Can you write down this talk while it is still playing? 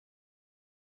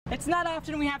It's not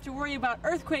often we have to worry about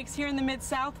earthquakes here in the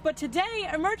Mid-South, but today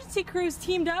emergency crews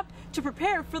teamed up to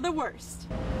prepare for the worst.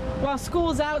 While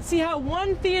school's out, see how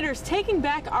one theater's taking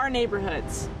back our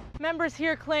neighborhoods. Members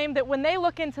here claim that when they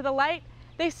look into the light,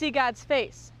 they see God's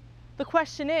face. The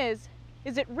question is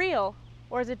it real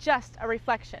or is it just a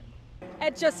reflection?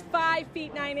 At just 5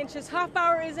 feet 9 inches,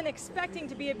 Hoffbauer isn't expecting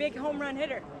to be a big home run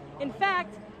hitter. In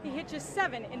fact, he hit just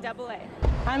 7 in AA.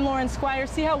 I'm Lauren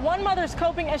Squires. See how one mother's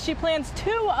coping as she plans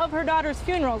 2 of her daughter's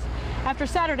funerals after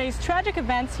Saturday's tragic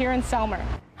events here in Selmer.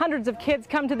 Hundreds of kids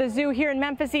come to the zoo here in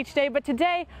Memphis each day, but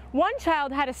today, one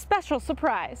child had a special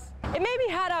surprise. It may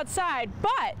be hot outside,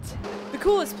 but the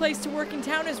coolest place to work in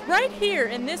town is right here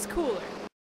in this cooler.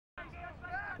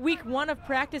 Week 1 of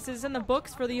practice is in the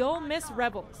books for the Ole Miss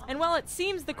Rebels. And while it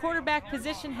seems the quarterback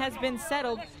position has been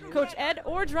settled, Coach Ed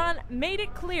Ordron made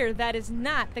it clear that is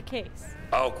not the case.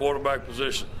 Our quarterback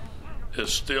position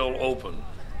is still open.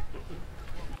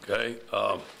 Okay,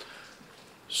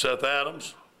 Seth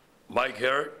Adams, Mike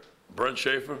Herrick, Brent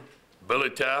Schaefer, Billy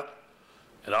Tapp,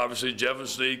 and obviously Jevin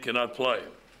Sneed cannot play.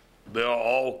 They are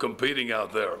all competing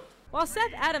out there. While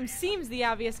Seth Adams seems the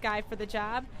obvious guy for the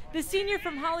job, the senior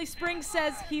from Holly Springs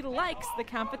says he likes the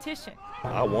competition.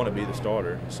 I want to be the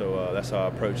starter, so that's how I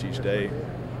approach each day.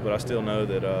 But I still know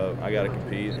that I got to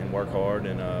compete and work hard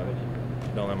and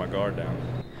don't let my guard down.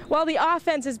 While the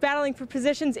offense is battling for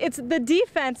positions, it's the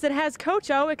defense that has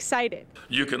Coach O excited.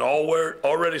 You can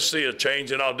already see a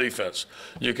change in our defense.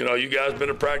 You guys been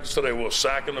in practice today. We're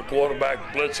sacking the quarterback,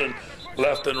 blitzing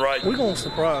left and right. We're going to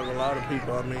surprise a lot of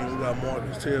people. I mean, we got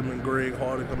Marcus Tillman, Greg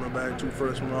Hardy coming back, 2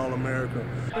 freshmen All-American.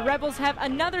 The Rebels have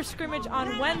another scrimmage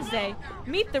on Wednesday.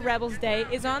 Meet the Rebels Day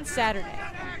is on Saturday.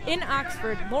 In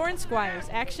Oxford, Lauren Squires,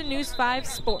 Action News 5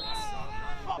 Sports.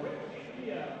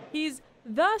 He's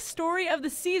the story of the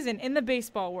season in the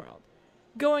baseball world.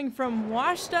 Going from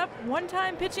washed-up,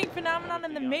 one-time pitching phenomenon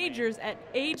in the majors at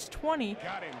age 20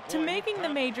 to making the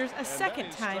majors a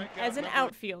second time as an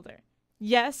outfielder.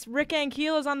 Yes, Rick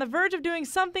Ankiel is on the verge of doing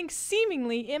something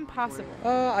seemingly impossible.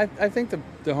 I think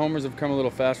the homers have come a little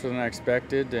faster than I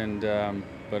expected,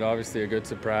 but obviously a good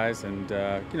surprise. And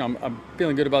I'm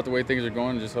feeling good about the way things are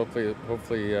going. Just hopefully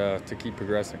to keep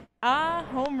progressing.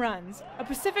 Home runs, a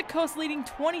Pacific Coast leading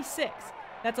 26.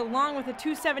 That's along with a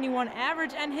 271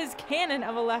 average and his cannon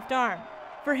of a left arm.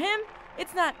 For him,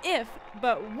 it's not if,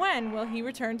 but when will he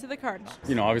return to the Cardinals?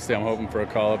 Obviously I'm hoping for a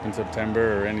call-up in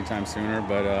September or anytime sooner,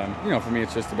 but, for me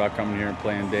it's just about coming here and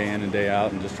playing day in and day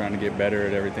out and just trying to get better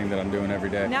at everything that I'm doing every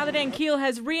day. Now that Ankiel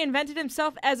has reinvented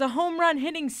himself as a home run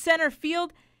hitting center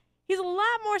field, he's a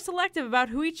lot more selective about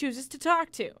who he chooses to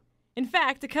talk to. In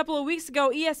fact, a couple of weeks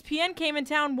ago, ESPN came in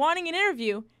town wanting an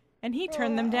interview, and he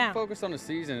turned them down. I'm focused on the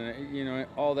season.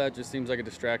 All that just seems like a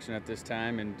distraction at this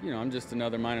time. And, I'm just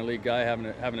another minor league guy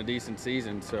having a decent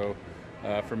season. So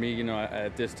for me,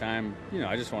 at this time,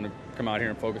 I just want to come out here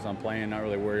and focus on playing, not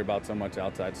really worry about so much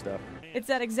outside stuff. It's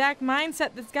that exact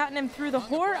mindset that's gotten him through the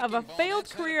horror of a failed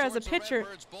career as a pitcher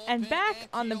and back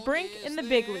on the brink in the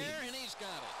big leagues.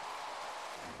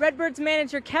 Redbirds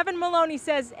manager Kevin Maloney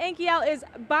says Ankiel is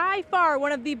by far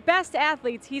one of the best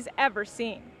athletes he's ever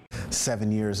seen.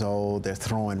 7 years old, they're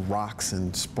throwing rocks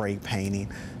and spray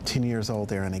painting. 10 years old,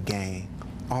 they're in a gang,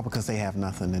 all because they have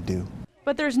nothing to do.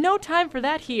 But there's no time for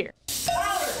that here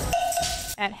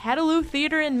at Hadaloo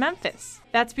Theater in Memphis.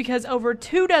 That's because over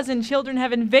 24 children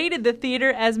have invaded the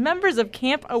theater as members of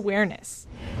Camp Awareness.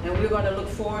 And we're going to look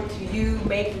forward to you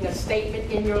making a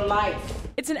statement in your life.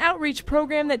 It's an outreach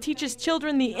program that teaches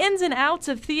children the ins and outs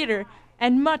of theater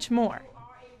and much more.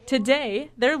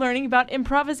 Today, they're learning about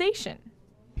improvisation.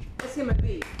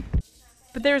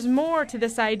 But there's more to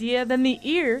this idea than the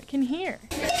ear can hear.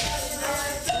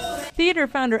 Theater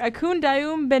founder Akun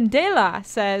Dayum Bendela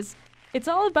says it's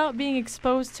all about being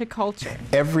exposed to culture.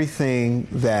 Everything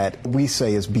that we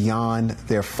say is beyond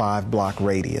their 5-block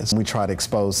radius, we try to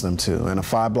expose them to. And a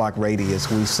 5-block radius,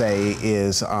 we say,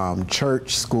 is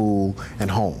church, school,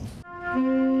 and home.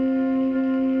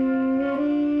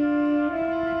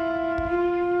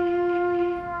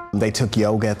 They took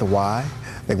yoga at the Y.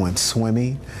 They went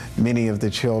swimming. Many of the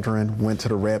children went to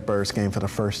the Redbirds game for the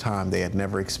first time. They had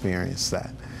never experienced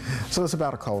that. So it's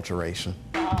about acculturation.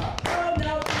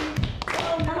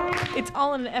 It's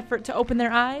all in an effort to open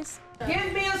their eyes.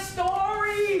 Give me a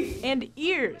story! And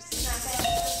ears.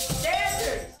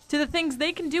 To the things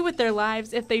they can do with their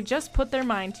lives if they just put their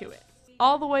mind to it.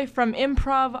 All the way from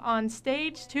improv on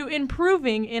stage to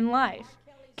improving in life.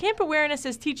 Camp Awareness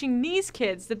is teaching these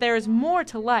kids that there is more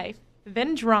to life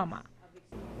than drama.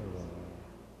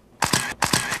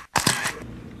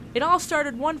 It all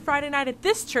started one Friday night at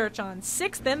this church on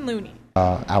 6th and Looney.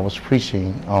 I was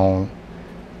preaching on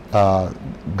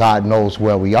God knows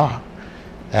where we are.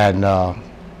 And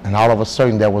all of a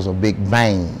sudden there was a big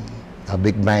bang. A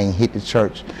big bang hit the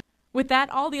church. With that,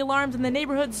 all the alarms in the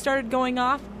neighborhood started going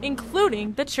off,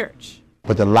 including the church.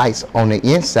 But the lights on the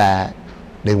inside,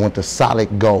 they went to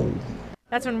solid gold.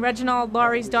 That's when Reginald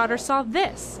Laurie's daughter saw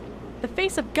this, the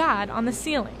face of God on the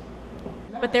ceiling.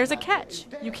 But there's a catch.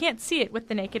 You can't see it with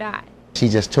the naked eye. She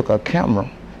just took her camera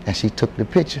and she took the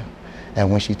picture. And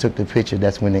when she took the picture,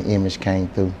 that's when the image came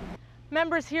through.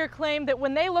 Members here claim that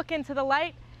when they look into the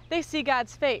light, they see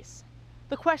God's face.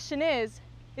 The question is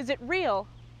it real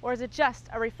or is it just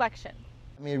a reflection?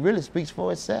 I mean, it really speaks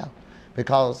for itself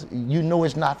because you know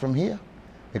it's not from here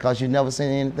because you've never seen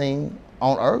anything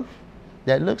on earth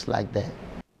that looks like that.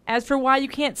 As for why you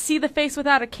can't see the face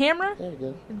without a camera,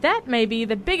 that may be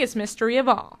the biggest mystery of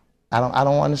all. I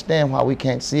don't understand why we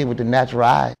can't see it with the natural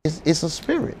eye. It's a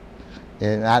spirit,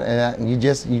 and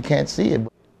you can't see it.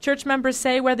 Church members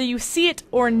say whether you see it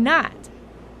or not,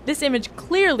 this image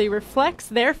clearly reflects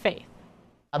their faith.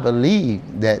 I believe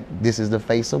that this is the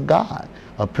face of God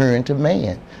appearing to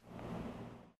man.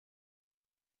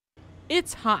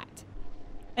 It's hot,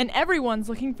 and everyone's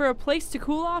looking for a place to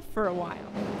cool off for a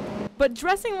while. But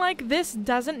dressing like this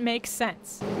doesn't make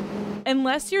sense.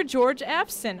 Unless you're George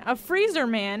Epson, a freezer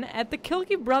man at the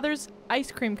Kilkey Brothers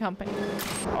Ice Cream Company.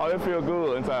 Oh, it feels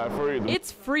good inside freezer.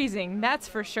 It's freezing, that's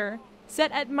for sure.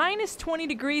 Set at minus 20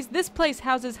 degrees, this place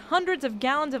houses hundreds of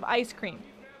gallons of ice cream,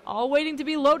 all waiting to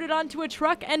be loaded onto a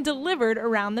truck and delivered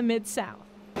around the Mid-South.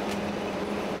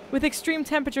 With extreme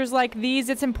temperatures like these,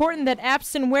 it's important that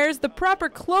Epson wears the proper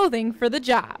clothing for the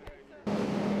job.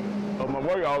 My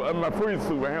workout, my freezer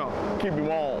suit right here, keep me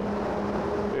warm.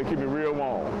 It keep me real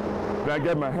warm. Then I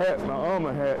got my hat, my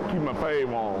armor hat, keep my face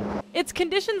warm. It's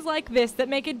conditions like this that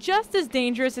make it just as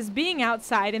dangerous as being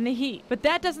outside in the heat. But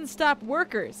that doesn't stop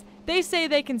workers. They say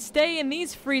they can stay in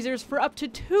these freezers for up to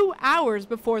 2 hours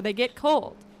before they get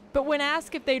cold. But when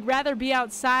asked if they'd rather be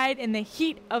outside in the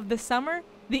heat of the summer,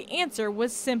 the answer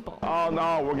was simple. Oh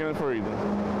no, we're getting freezing.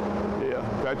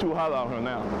 Yeah, it's too hot out here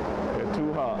now. It's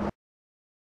too hot.